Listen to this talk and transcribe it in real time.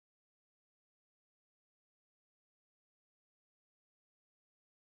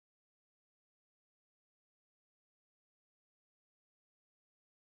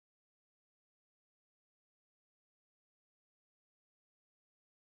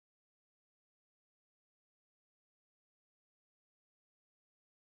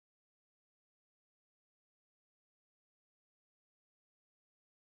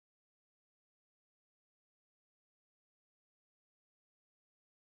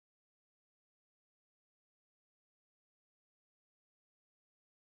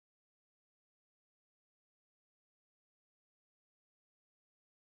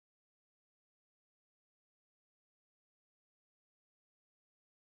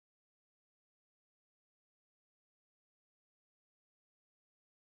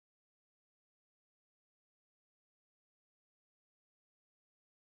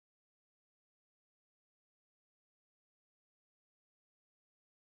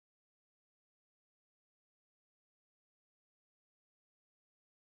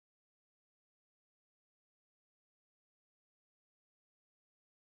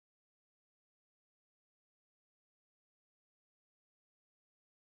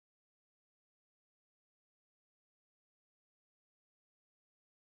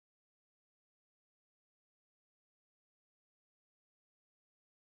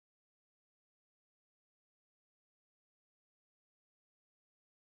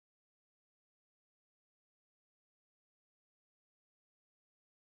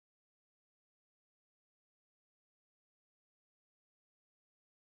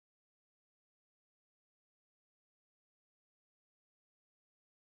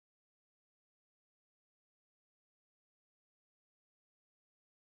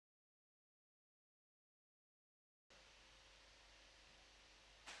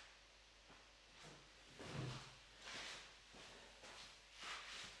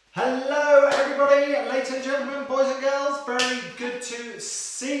Hello everybody, ladies and gentlemen, boys and girls, very good to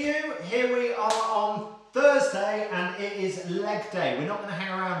see you. Here we are on Thursday and it is leg day. We're not going to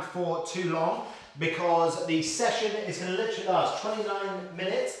hang around for too long because the session is going to literally last 29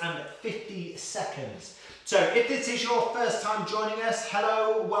 minutes and 50 seconds. So if this is your first time joining us,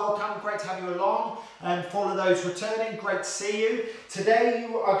 hello, welcome, great to have you along. And for all of those returning, great to see you. Today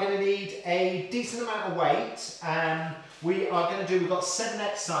you are going to need a decent amount of weight. We've got 7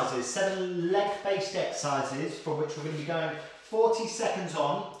 exercises, 7 leg-based exercises for which we're going to be going 40 seconds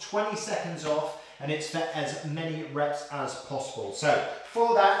on, 20 seconds off, and it's for as many reps as possible. So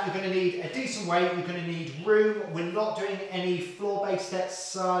for that, you're going to need a decent weight, you're going to need room. We're not doing any floor-based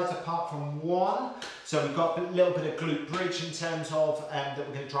exercise apart from one. So we've got a little bit of glute bridge in terms of that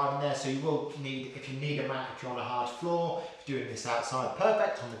we're going to drive in there. So you will need, if you need a mat, if you're on a hard floor, if you're doing this outside,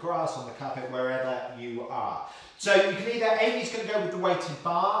 perfect, on the grass, on the carpet, wherever you are. So you can either, Amy's going to go with the weighted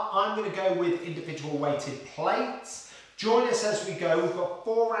bar, I'm going to go with individual weighted plates. Join us as we go. We've got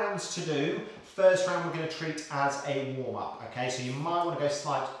 4 rounds to do. First round we're going to treat as a warm-up, okay? So you might want to go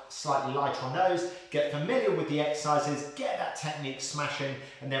slightly lighter on those, get familiar with the exercises, get that technique smashing,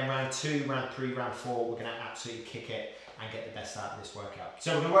 and then round 2, round 3, round 4, we're going to absolutely kick it and get the best out of this workout.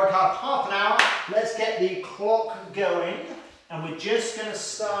 So we're going to work hard half an hour. Let's get the clock going. And we're just going to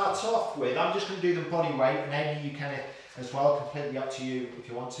start off with, I'm just going to do the body weight, and Amy, you can as well, completely up to you if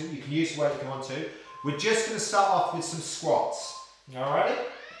you want to. You can use the weight if you want to. We're just going to start off with some squats. Alrighty?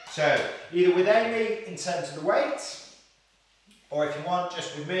 So, either with Amy in terms of the weight, or if you want,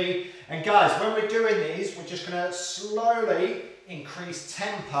 just with me. And guys, when we're doing these, we're just going to slowly increase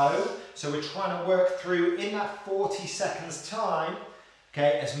tempo. So we're trying to work through, in that 40 seconds time,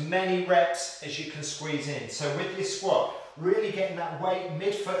 okay, as many reps as you can squeeze in. So with your squat, really getting that weight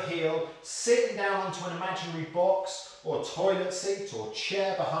mid-foot heel, sitting down onto an imaginary box or toilet seat or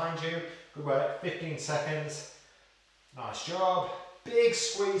chair behind you. Good work, 15 seconds. Nice job. Big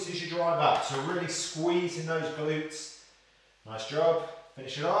squeeze as you drive up. So really squeezing those glutes. Nice job.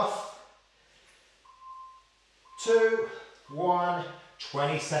 Finish it off. 2, 1,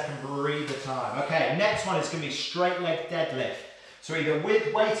 20-second breather time. Okay, next one is going to be straight leg deadlift. So either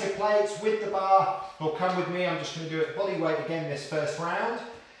with weighted plates, with the bar, or come with me, I'm just going to do it body weight again this first round.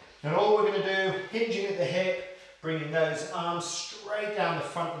 And all we're going to do, hinging at the hip, bringing those arms straight down the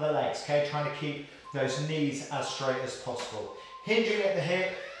front of the legs, okay? Trying to keep those knees as straight as possible. Hinging at the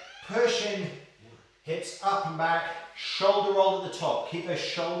hip, pushing hips up and back, shoulder roll at the top. Keep those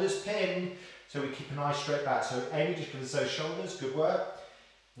shoulders pinned so we keep an eye straight back. So Amy, just give us those shoulders, good work.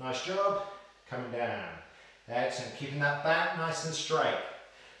 Nice job, coming down. Excellent, keeping that back nice and straight.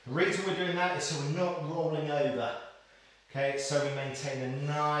 The reason we're doing that is so we're not rolling over. Okay, so we maintain a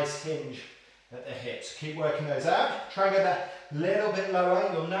nice hinge at the hips. Keep working those out. Try and get that a little bit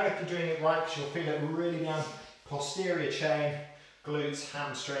lower. You'll know if you're doing it right because you'll feel it really down posterior chain, glutes,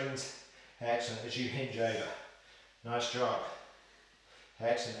 hamstrings. Excellent, as you hinge over. Nice job.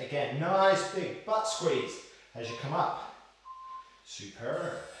 Excellent. Again, nice big butt squeeze as you come up.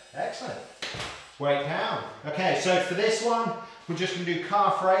 Superb. Excellent. Weight down. Okay, so for this one, we're just going to do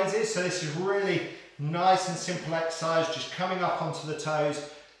calf raises. So this is really nice and simple exercise, just coming up onto the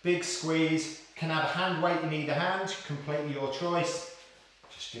toes, big squeeze. Can have a hand weight in either hand, completely your choice.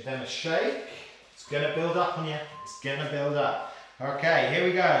 Just give them a shake. It's going to build up on you. It's going to build up. Okay, here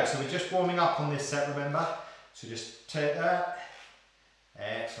we go. So we're just warming up on this set, remember? So just take that.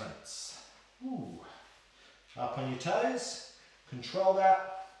 Excellent. Ooh. Up on your toes. Control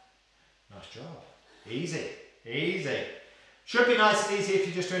that. Nice job. Easy, easy. Should be nice and easy if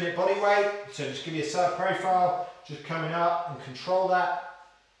you're just doing it body weight. So just give you a side profile, just coming up and control that.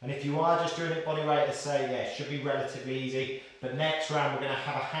 And if you are just doing it body weight, let's say, yeah, it should be relatively easy. But next round, we're going to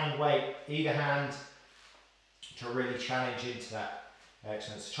have a hand weight, either hand, to really challenge into that.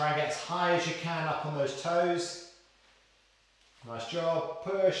 Excellent. So try and get as high as you can up on those toes. Nice job.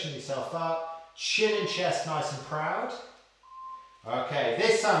 Pushing yourself up. Chin and chest nice and proud. Okay,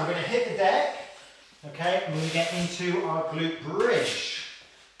 this time we're going to hit the deck, okay, and we're going to get into our glute bridge.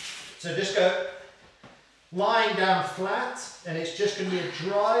 So just go lying down flat, and it's just going to be a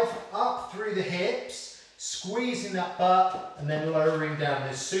drive up through the hips, squeezing that butt, and then lowering down.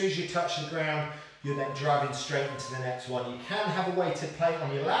 As soon as you touch the ground, you're then driving straight into the next one. You can have a weighted plate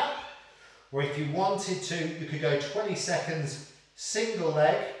on your lap, or if you wanted to, you could go 20 seconds single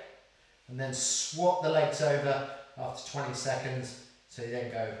leg, and then swap the legs over after 20 seconds, so you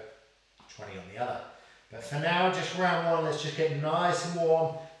then go 20 on the other. But for now, just round 1, let's just get nice and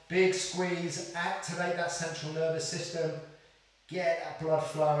warm, big squeeze, activate that central nervous system, get that blood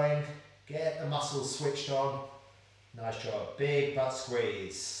flowing, get the muscles switched on. Nice job. Big butt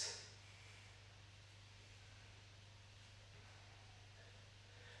squeeze.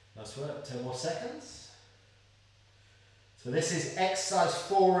 Nice work. 10 more seconds. So this is exercise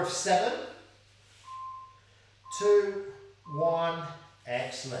 4 of 7. 2, 1.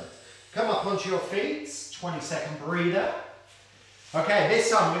 Excellent. Come up onto your feet. 20-second breather. Okay, this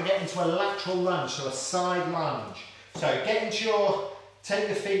time we're going to get into a lateral lunge, so a side lunge. So take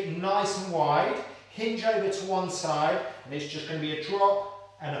your feet nice and wide, hinge over to one side, and it's just going to be a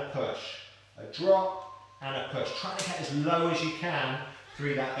drop and a push. A drop and a push. Try to get as low as you can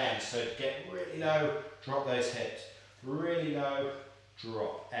through that bend. So get really low, drop those hips. Really low,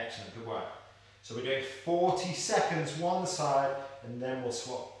 drop. Excellent, good work. So we're doing 40 seconds one side, and then we'll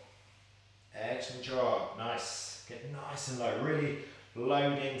swap. Excellent job, nice. Get nice and low, really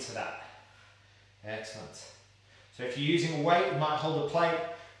load into that. Excellent. So if you're using a weight, you might hold a plate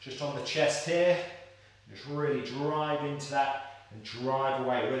just on the chest here. Just really drive into that and drive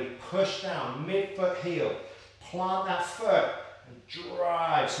away. Really push down, mid-foot heel. Plant that foot and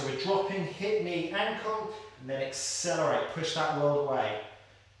drive. So we're dropping hip, knee, ankle, and then accelerate. Push that world away.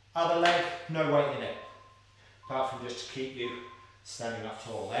 Other leg, no weight in it. Apart from just to keep you standing up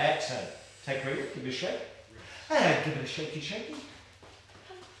tall. Excellent. Take a breather, give it a shake. And give it a shaky, shaky.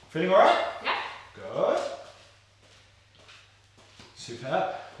 Feeling all right? Yeah. Good.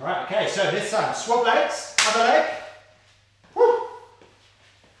 Superb. Right, okay, so this time, swap legs, other leg. Woo.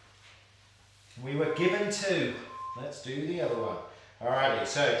 We were given 2. Let's do the other one. Alrighty,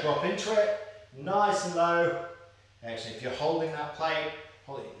 so drop into it, nice and low. Actually, if you're holding that plate,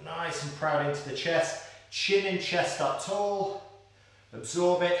 hold it nice and proud into the chest. Chin and chest up tall.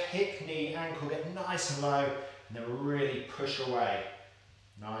 Absorb it, hip, knee, ankle, get nice and low. And then really push away.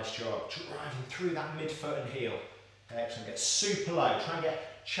 Nice job. Driving through that midfoot and heel. Excellent. Get super low. Try and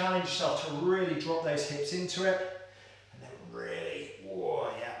challenge yourself to really drop those hips into it. And then really, whoa,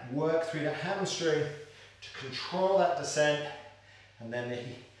 yeah, work through the hamstring to control that descent. And then the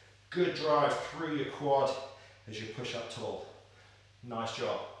good drive through your quad as you push up tall. Nice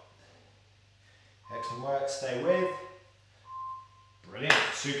job. Excellent work. Stay with. Brilliant,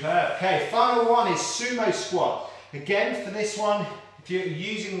 superb. Okay, final one is sumo squat. Again, for this one, if you're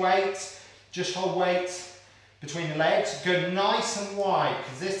using weights, just hold weights between the legs. Go nice and wide,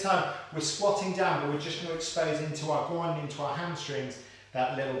 because this time we're squatting down, but we're just going to expose into our groin, into our hamstrings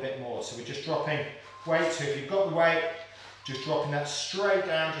that little bit more. So we're just dropping weight. So if you've got the weight, just dropping that straight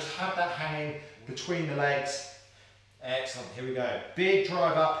down, just have that hanging between the legs. Excellent, here we go. Big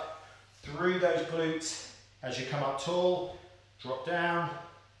drive up through those glutes as you come up tall. Drop down.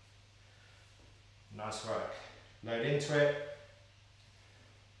 Nice work. Load into it.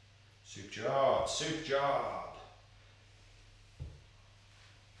 Super job, super job.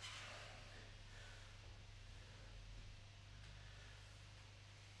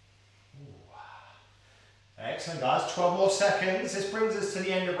 Ooh. Excellent, guys. 12 more seconds. This brings us to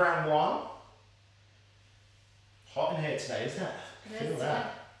the end of round 1. Hot in here today, isn't it? Feel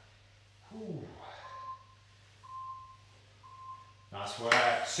that. Ooh. Nice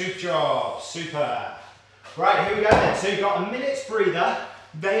work, super job, super. Right, here we go then. So you've got a minute's breather.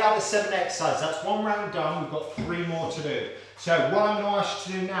 They are the 7 exercises. That's 1 round done. We've got 3 more to do. So what I'm going to ask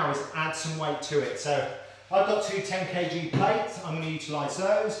you to do now is add some weight to it. So I've got 2 10 kg plates. I'm going to utilise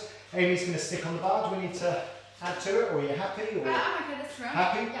those. Amy's going to stick on the bar. Do we need to add to it, or are you happy? Or? I'm okay this round.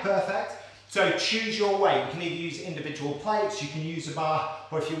 Happy? Yeah. Perfect. So choose your weight. You can either use individual plates, you can use a bar,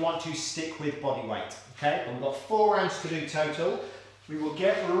 or if you want to, stick with body weight. Okay, but we've got 4 rounds to do total. We will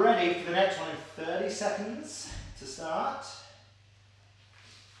get ready for the next one in 30 seconds to start.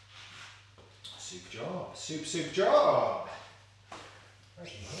 Super job, super job.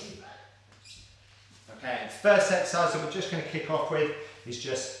 Okay, first exercise that we're just going to kick off with is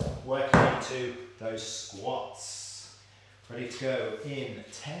just working into those squats. Ready to go in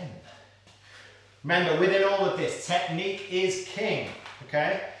 10. Remember, within all of this, technique is king,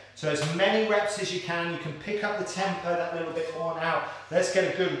 okay? So as many reps as you can pick up the tempo that little bit more now. Let's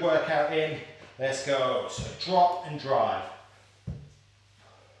get a good workout in. Let's go. So drop and drive.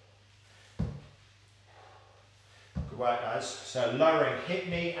 Good work, guys. So lowering hip,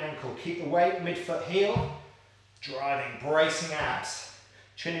 knee, ankle. Keep the weight, midfoot, heel. Driving, bracing abs.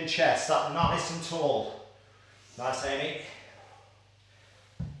 Chin and chest up nice and tall. Nice, Amy.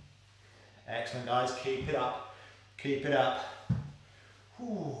 Excellent, guys. Keep it up. Keep it up.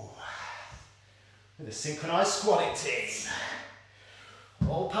 Ooh. With a synchronized squatting team.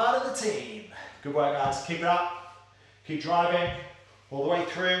 All part of the team. Good work, guys. Keep it up. Keep driving all the way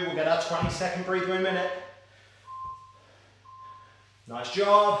through. We'll get our 20-second breather in a minute. Nice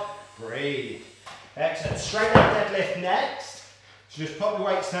job. Breathe. Excellent. Straight leg deadlift next. So just pop the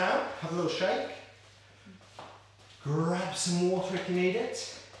weights down, have a little shake. Grab some water if you need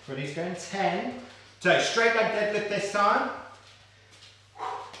it. Ready to go in 10. So straight leg deadlift this time.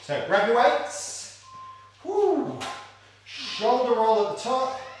 So grab your weights. Woo. Shoulder roll at the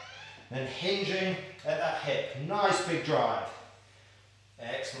top. Then hinging at that hip. Nice big drive.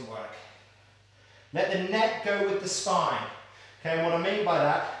 Excellent work. Let the neck go with the spine. Okay, and what I mean by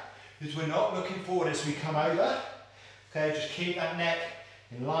that is we're not looking forward as we come over. Okay, just keep that neck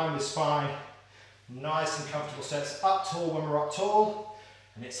in line with spine. Nice and comfortable. So it's up tall when we're up tall,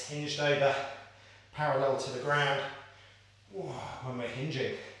 and it's hinged over parallel to the ground when we're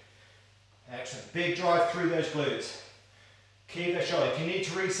hinging. Excellent. Big drive through those glutes. Keep the shoulder. If you need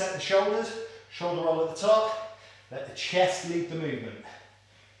to reset the shoulders, shoulder roll at the top. Let the chest lead the movement.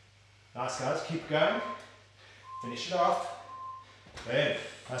 Nice guys, keep going. Finish it off. Boom.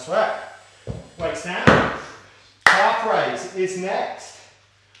 Nice work. Weights down. Calf raise is next.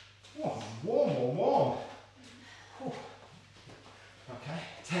 Oh, warm, warm. Ooh. Okay,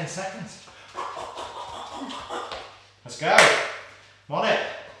 10 seconds. Let's go. I'm on it.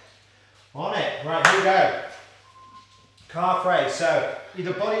 On it. Right, here we go. Calf raise. So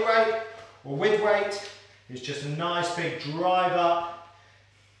either body weight or with weight. It's just a nice big drive up.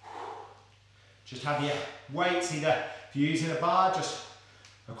 Just have your weights either, if you're using a bar, just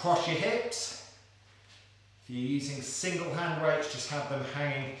across your hips. If you're using single hand weights, just have them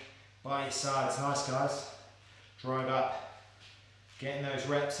hanging by your sides. Nice guys. Drive up. Getting those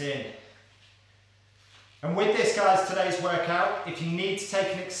reps in. And with this guys, today's workout, if you need to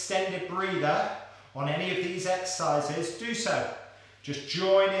take an extended breather on any of these exercises, do so. Just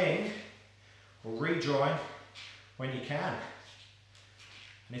join in or rejoin when you can.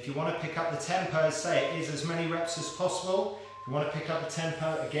 And if you want to pick up the tempo, as say it is as many reps as possible. If you want to pick up the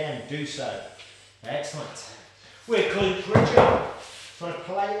tempo, again, do so. Excellent. We're glute bridging. Do you want to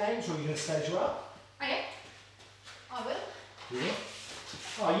play names or are you going to stage you up? Okay. I will. Yeah.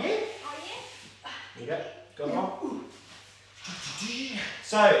 Are you? Oh, yeah. Here you go. Go on.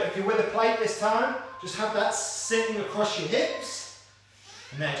 So, if you're with a plate this time, just have that sitting across your hips.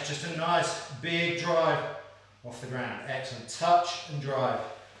 And then it's just a nice big drive off the ground. Excellent. Touch and drive.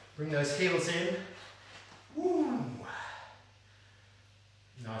 Bring those heels in. Woo.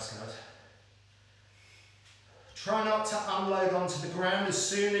 Nice, guys. Try not to unload onto the ground. As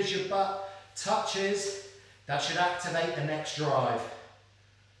soon as your butt touches, that should activate the next drive.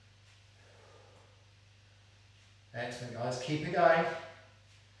 Excellent, guys. Keep it going.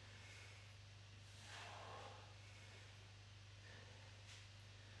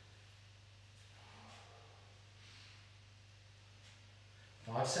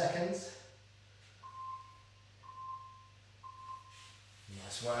 Five seconds.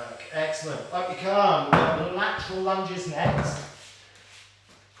 Nice work. Excellent. Up you come. We've got lateral lunges next.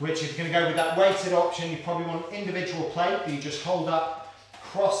 For which, if you're going to go with that weighted option, you probably want an individual plate that you just hold up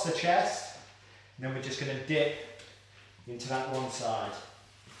across the chest. And then we're just going to dip into that one side.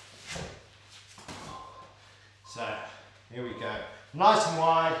 So, here we go. Nice and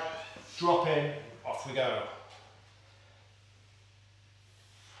wide. Drop in. Off we go.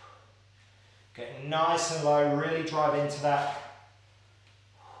 Getting nice and low, really drive into that.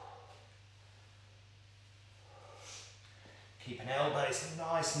 Keeping elbows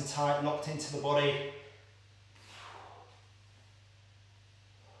nice and tight, locked into the body.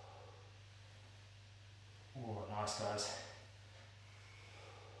 Oh, nice guys.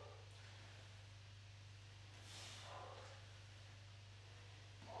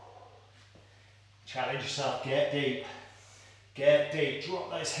 Challenge yourself, get deep. Get deep, drop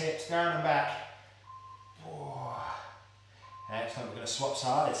those hips down and back. Oh. Excellent, we're going to swap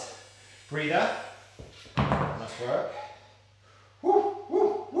sides. Breather. Nice work. Woo,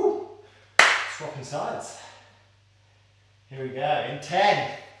 woo, woo. Swapping sides. Here we go, in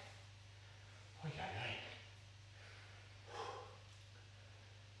 10.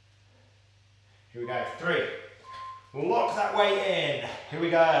 Here we go, 3. Lock that weight in. Here we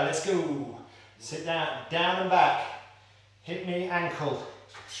go, let's go. Sit down, down and back. Hip, knee, ankle.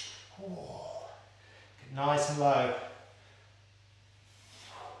 Get nice and low.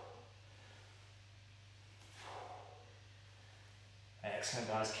 Excellent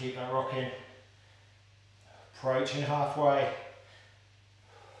guys, keep that rocking. Approaching halfway.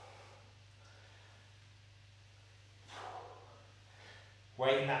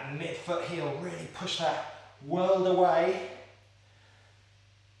 Weight in that mid-foot heel, really push that world away.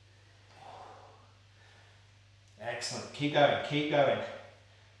 Excellent, keep going, keep going.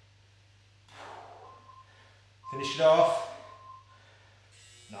 Finish it off.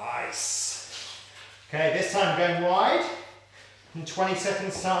 Nice. Okay, this time going wide. In 20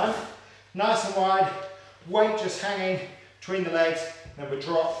 seconds time. Nice and wide. Weight just hanging between the legs. Then we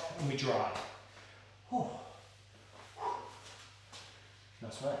drop and we drive. Whew.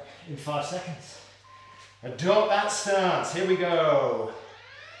 Nice work. In 5 seconds. Adopt that stance. Here we go.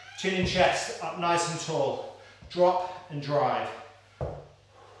 Chin and chest up nice and tall. Drop and drive.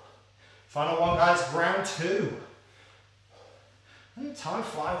 Final one, guys. Round 2. Doesn't time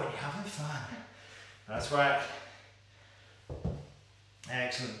fly when you're having fun? That's right.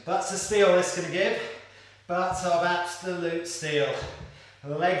 Excellent. Butts of steel this is going to give. Butts of absolute steel.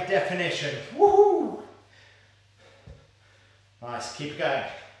 Leg definition. Woohoo! Nice. Keep it going.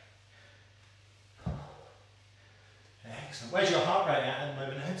 Excellent. Where's your heart rate at the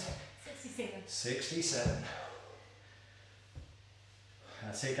moment, Holmes? 67. 67.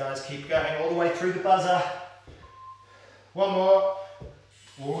 That's it, guys. Keep going all the way through the buzzer. One more.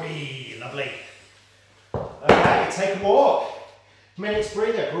 Whee, lovely. Okay, take a walk. Minutes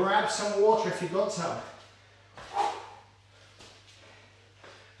breather. Grab some water if you've got some.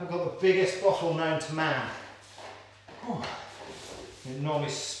 I've got the biggest bottle known to man. It normally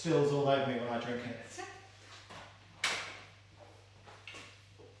spills all over me when I drink it.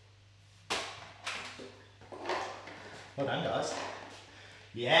 Well done, guys.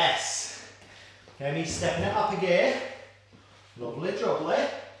 Yes. Okay, me stepping it up a gear. Lovely, jubbly.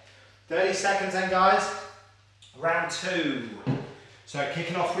 30 seconds then, guys. Round 2. So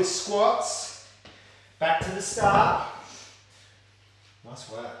kicking off with squats. Back to the start. Nice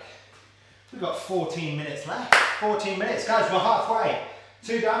work. We've got 14 minutes left. 14 minutes. Guys, we're halfway.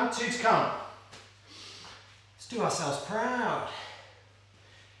 2 done, 2 to come. Let's do ourselves proud.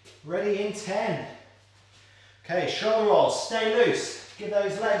 Ready in 10. Okay, shoulder rolls, stay loose. Give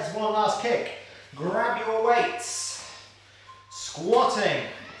those legs one last kick. Grab your weights. Squatting.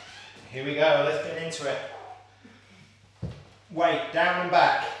 Here we go, let's get into it. Weight down and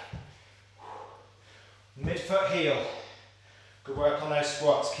back. Midfoot heel. Good work on those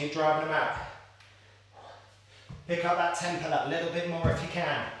squats, keep driving them out. Pick up that tempo a little bit more if you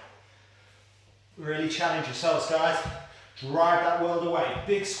can. Really challenge yourselves, guys. Drive that world away.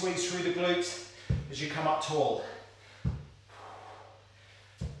 Big squeeze through the glutes as you come up tall.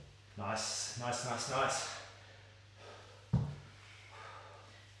 Nice, nice, nice, nice.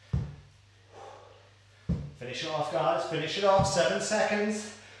 Finish it off, guys. Finish it off. 7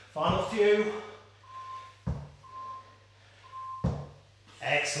 seconds. Final few.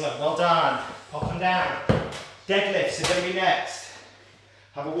 Excellent. Well done. Pop them down. Deadlifts are going to be next.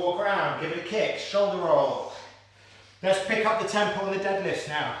 Have a walk around. Give it a kick. Shoulder roll. Let's pick up the tempo on the deadlifts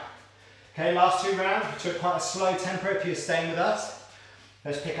now. Okay, last 2 rounds. We took quite a slow tempo if you're staying with us.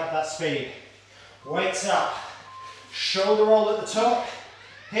 Let's pick up that speed. Weights up. Shoulder roll at the top.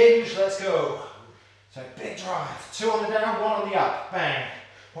 Hinge. Let's go. So big drive. 2 on the down, 1 on the up. Bang.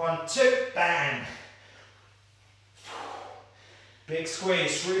 1, 2, bang. Big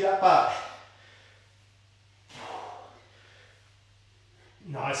squeeze through that butt.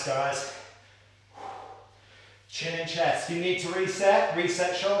 Nice, guys. Chin and chest. You need to reset.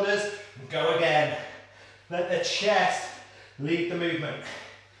 Reset shoulders. And go again. Let the chest lead the movement.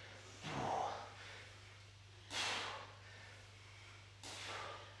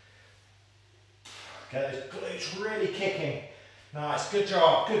 Okay, those glutes really kicking. Nice, good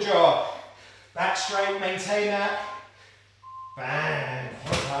job, good job. Back straight, maintain that. Bang,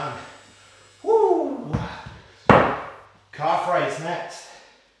 well done. Woo! Calf raise next.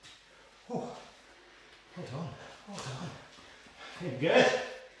 Woo. Well done, well done. Feeling good.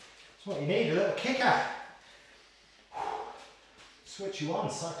 That's what you need, a little kicker. Switch you on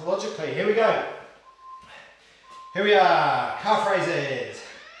psychologically. Here we go. Here we are, calf raises.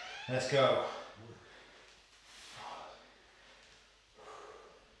 Let's go.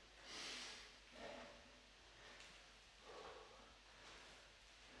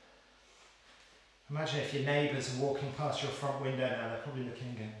 Imagine if your neighbours are walking past your front window now, they're probably looking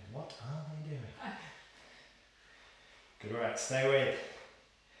and going, what are they doing? Good work, stay with.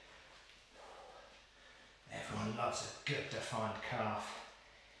 Everyone loves a good defined calf.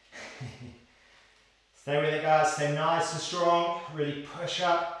 Stay with it, guys, stay nice and strong. Really push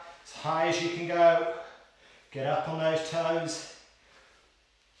up as high as you can go. Get up on those toes.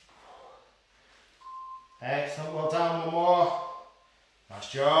 Excellent, well done, one more. Nice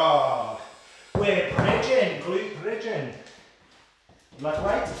job. We're bridging, glute bridging. Would you like to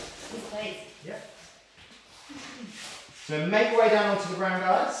wait? Yes, please. Yep. So make your way down onto the ground,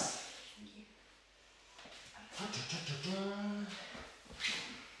 guys. Thank you.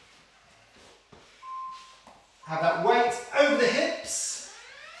 Have that weight over the hips.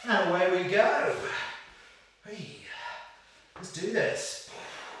 And away we go. Hey, let's do this.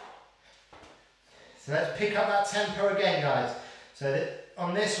 So let's pick up that tempo again, guys. So that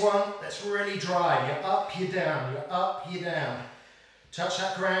on this one, let's really drive. You're up, you're down, you're up, you're down. Touch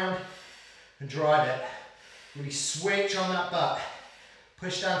that ground and drive it. Really switch on that butt.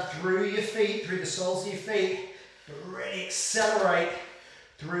 Push down through your feet, through the soles of your feet, but really accelerate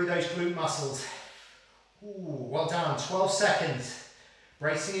through those glute muscles. Ooh, well done, 12 seconds.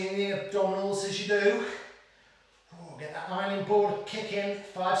 Bracing in the abdominals as you do. Ooh, get that ironing board kick in,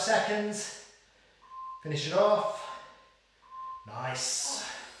 5 seconds. Finish it off. Nice.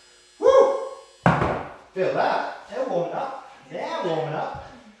 Woo! Feel that? They're warming up. Yeah, warming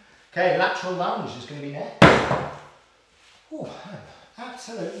up. Okay, lateral lunge is going to be next. Ooh,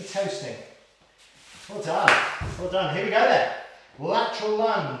 absolutely toasting. Well done. Well done. Here we go then. Lateral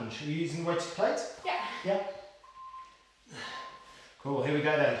lunge. Are you using weighted plate? Yeah. Yeah. Cool, here we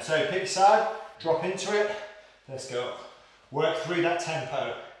go then. So pick your side, drop into it. Let's go. Work through that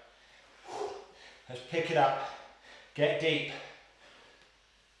tempo. Let's pick it up. Get deep.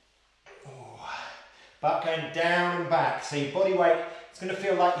 Ooh. Butt going down and back. So your body weight, it's going to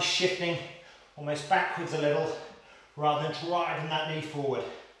feel like you're shifting almost backwards a little rather than driving that knee forward.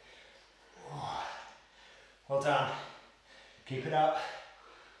 Ooh. Well done. Keep it up.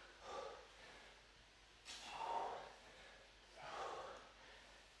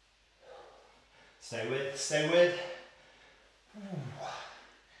 Stay with, stay with. Ooh.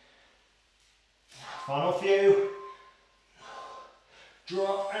 Final few.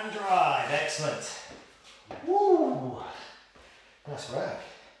 Drop and drive. Excellent. Woo. Nice work.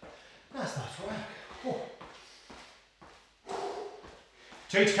 That's nice work. Ooh.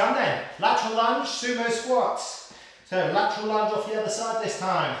 2 to come then. Lateral lunge, sumo squats. So lateral lunge off the other side this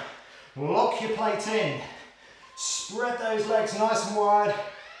time. Lock your plate in. Spread those legs nice and wide.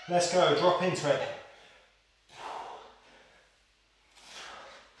 Let's go. Drop into it.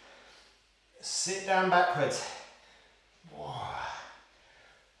 Sit down backwards.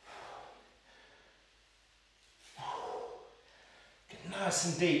 Get nice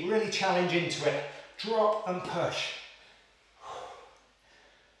and deep. Really challenge into it. Drop and push.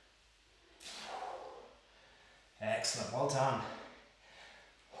 Excellent. Well done.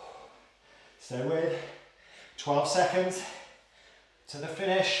 Stay with. 12 seconds to the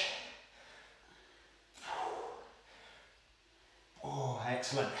finish. Oh,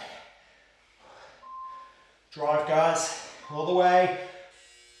 excellent. Drive, guys, all the way.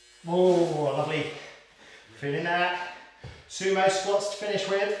 Oh, lovely. Feeling that. Sumo squats to finish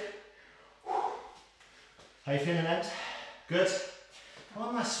with. How you feeling, Ed? Good? Why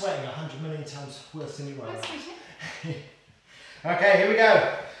am I sweating 100 million times worse than you are? Okay, here we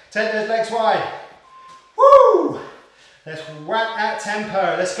go. Take those legs wide. Woo! Let's whack that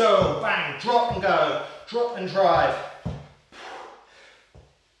tempo. Let's go. Bang, drop and go. Drop and drive.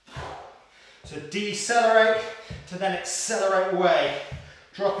 So decelerate to then accelerate away.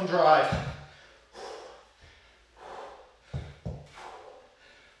 Drop and drive.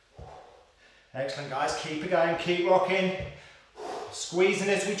 Excellent, guys. Keep it going. Keep rocking. Squeezing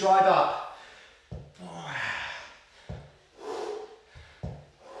as we drive up.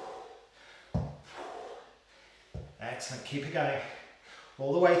 Excellent. Keep it going.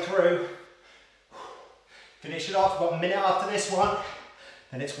 All the way through. Finish it off. Got a minute after this one.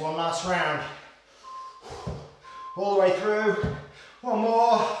 Then it's one last round. All the way through. One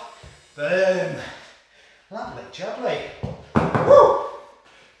more. Boom. Lovely, jubbly. Woo!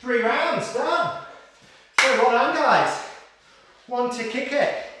 3 rounds, done. So well done, guys. 1 to kick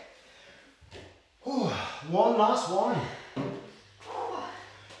it. Ooh, one last one.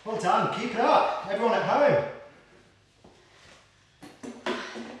 Well done, keep it up. Everyone at home.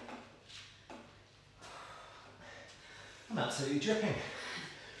 I'm absolutely dripping.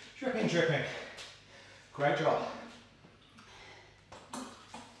 Dripping, dripping. Great job.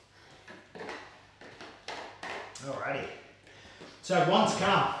 Alrighty. So 1 to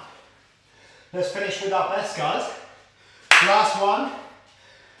come. Let's finish with our best, guys. Last one.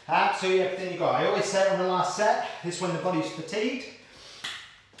 Absolutely everything you got. I always say it on the last set. This is when the body's fatigued.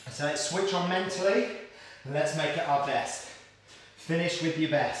 So let's switch on mentally and let's make it our best. Finish with your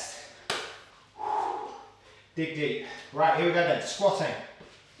best. Dig deep. Right, here we go then. Squatting.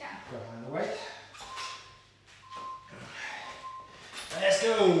 Yeah. Go around the weight. Let's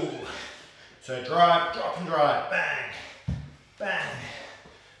go. So drive, drop and drive. Bang. Bang.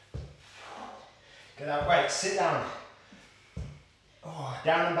 Get that weight. Sit down. Oh,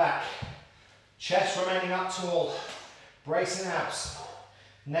 down and back. Chest remaining up tall. Bracing abs.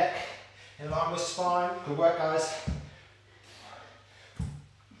 Neck in line with spine. Good work, guys.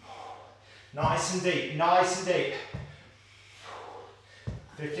 Nice and deep, nice and deep.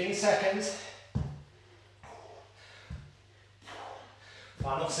 15 seconds.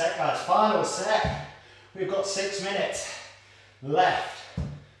 Final set, guys, final set. We've got 6 minutes left.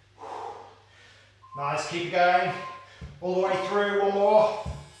 Nice, keep it going. All the way through, one more.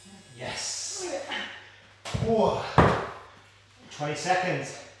 Yes. 20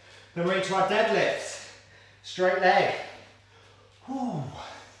 seconds. Then we're into our deadlifts. Straight leg.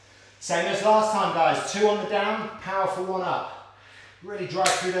 Same as last time, guys. 2 on the down, powerful 1 up. Really drive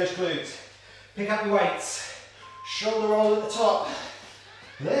through those glutes. Pick up your weights. Shoulder roll at the top.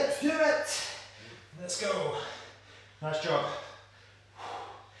 Let's do it. Let's go. Nice job.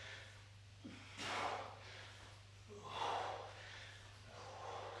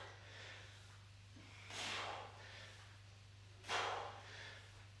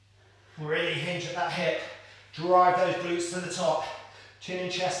 Really hinge at that hip. Drive those glutes to the top. Chin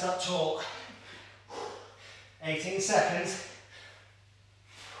and chest up tall. 18 seconds.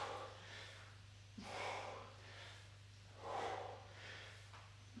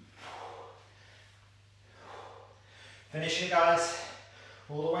 Finishing, guys.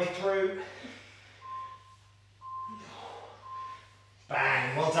 All the way through.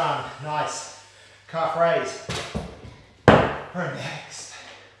 Bang, well done. Nice. Calf raise. We're next.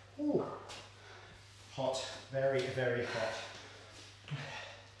 Ooh. Hot, very, very hot.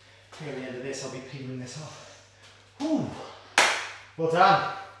 I think at the end of this I'll be peeling this off. Ooh. Well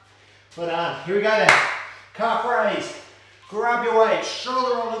done. Well done. Here we go then. Calf raise. Grab your weight.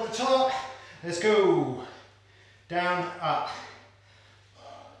 Shoulder roll at the top. Let's go. Down, up.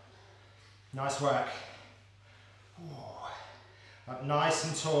 Nice work. Ooh. Up nice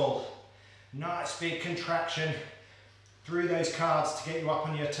and tall. Nice big contraction through those calves to get you up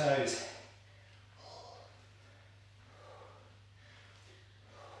on your toes.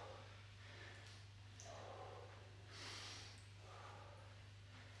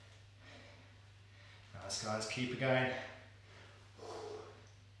 Nice, guys, keep it going.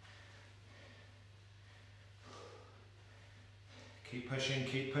 Keep pushing,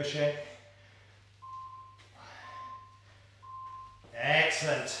 keep pushing.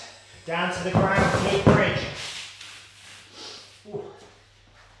 Excellent. Down to the ground, knee bridge. Ooh.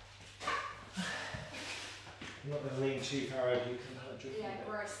 I'm not going to lean too far over, you can drink. Yeah,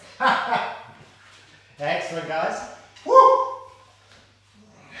 gross. Excellent, guys. Woo!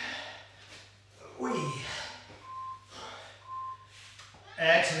 Whee.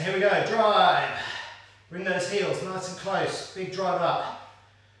 Excellent, here we go, drive. Bring those heels nice and close, big drive up.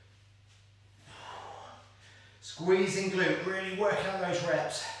 Squeezing glute, really work out those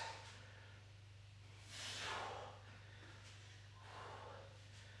reps.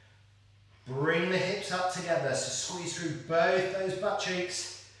 Bring the hips up together, so squeeze through both those butt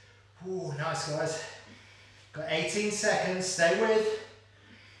cheeks. Ooh, nice, guys. Got 18 seconds, stay with.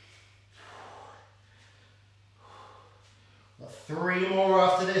 Got 3 more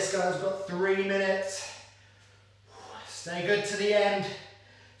after this, guys. Got 3 minutes. Stay good to the end.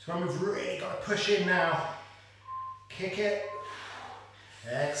 It's when we've really got to push in now. Kick it.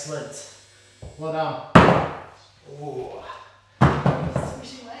 Excellent. Well done. Ooh.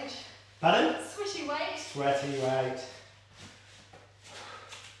 Swishy weight. Pardon? Swishy weight. Sweaty weight.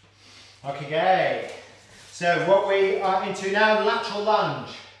 Okay. So what we are into now, lateral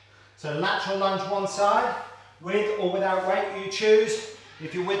lunge. So lateral lunge one side, with or without weight, you choose.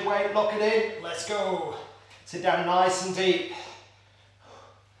 If you're with weight, lock it in. Let's go. Sit down nice and deep.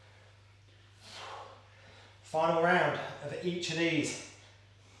 Final round of each of these.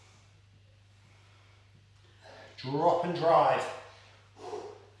 Drop and drive.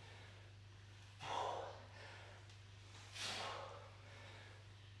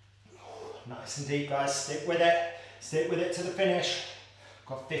 Nice and deep, guys. Stick with it. Stick with it to the finish.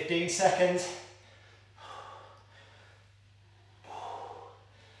 Got 15 seconds.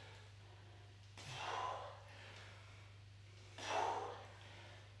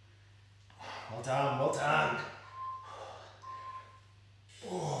 Well done, well done.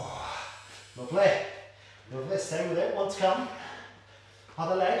 Oh, lovely. Lovely, stay with it. One to come.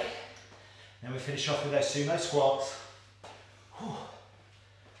 Other leg. Then we finish off with those sumo squats.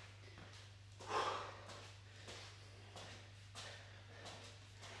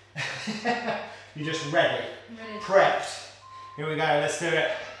 You're just ready. Prepped. Here we go, let's do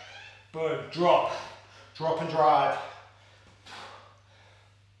it. Boom, drop. Drop and drive.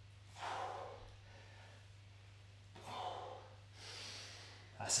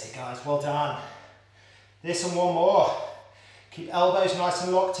 That's it, guys, well done. This and one more. Keep elbows nice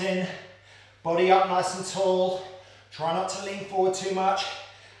and locked in. Body up nice and tall. Try not to lean forward too much.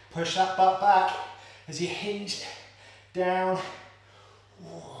 Push that butt back as you hinge down.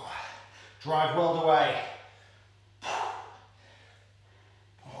 Drive well away.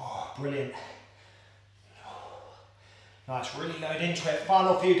 Oh, brilliant. Nice, really load into it.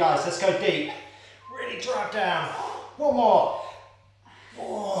 Final few guys, let's go deep. Really drive down. One more.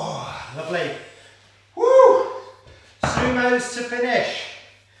 Oh, lovely. Woo! Sumos to finish.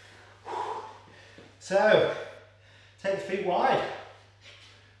 So, take the feet wide.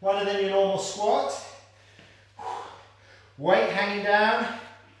 Wider than your normal squat. Weight hanging down.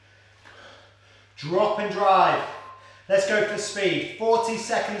 Drop and drive. Let's go for speed. 40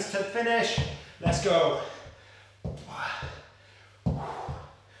 seconds to finish. Let's go.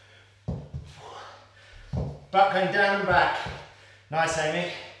 Back going down and back. Nice,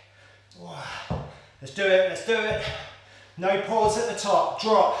 Amy. Let's do it, let's do it. No pause at the top,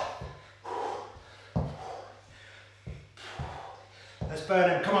 drop. Let's burn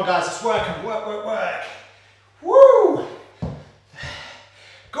them. Come on guys, let's work them. Work, work, work. Woo!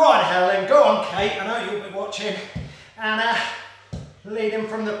 Go on Helen, go on Kate, I know you'll be watching. Anna, leading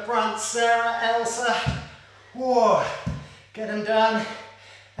from the front, Sarah, Elsa. Whoa, get them done.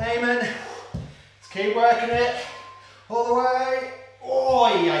 Eamon, let's keep working it. All the way.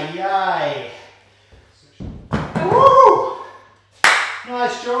 Oi, ay, ay. Woo!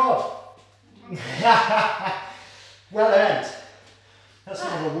 Nice job. Well earned. That's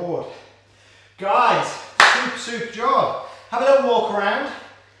not a reward. Guys, super job. Have a little walk around.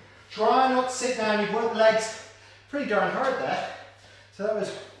 Try not to sit down. You've worked the legs pretty darn hard there. So that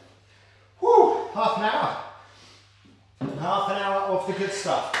was, whoo, half an hour. Half an hour of the good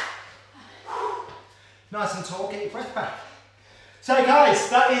stuff. Nice and tall, get your breath back. So guys,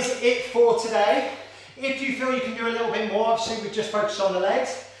 that is it for today. If you feel you can do a little bit more, obviously we've just focused on the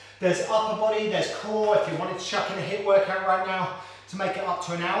legs. There's upper body, there's core. If you wanted to chuck in a HIIT workout right now to make it up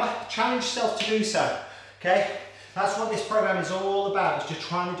to an hour, challenge yourself to do so, okay? That's what this program is all about, is just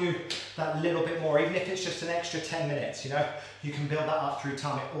trying to do that little bit more, even if it's just an extra 10 minutes, you know? You can build that up through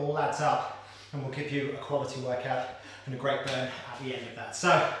time, it all adds up, and will give you a quality workout and a great burn at the end of that. So,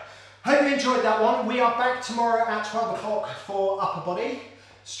 hope you enjoyed that one. We are back tomorrow at 12 o'clock for upper body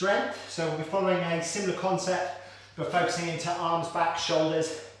strength. So we'll be following a similar concept, but focusing into arms, back,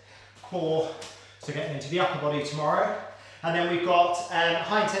 shoulders, core. So getting into the upper body tomorrow. And then we've got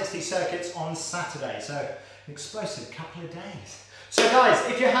high intensity circuits on Saturday. So an explosive couple of days. So guys,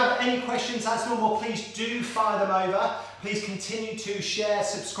 if you have any questions as normal, please do fire them over. Please continue to share,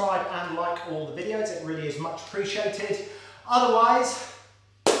 subscribe and like all the videos. It really is much appreciated. Otherwise,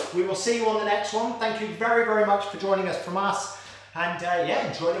 we will see you on the next one. Thank you very, very much for joining us from us. And yeah,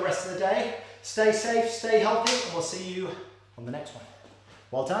 enjoy the rest of the day. Stay safe, stay healthy, and we'll see you on the next one.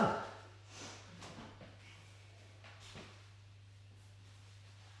 Well done.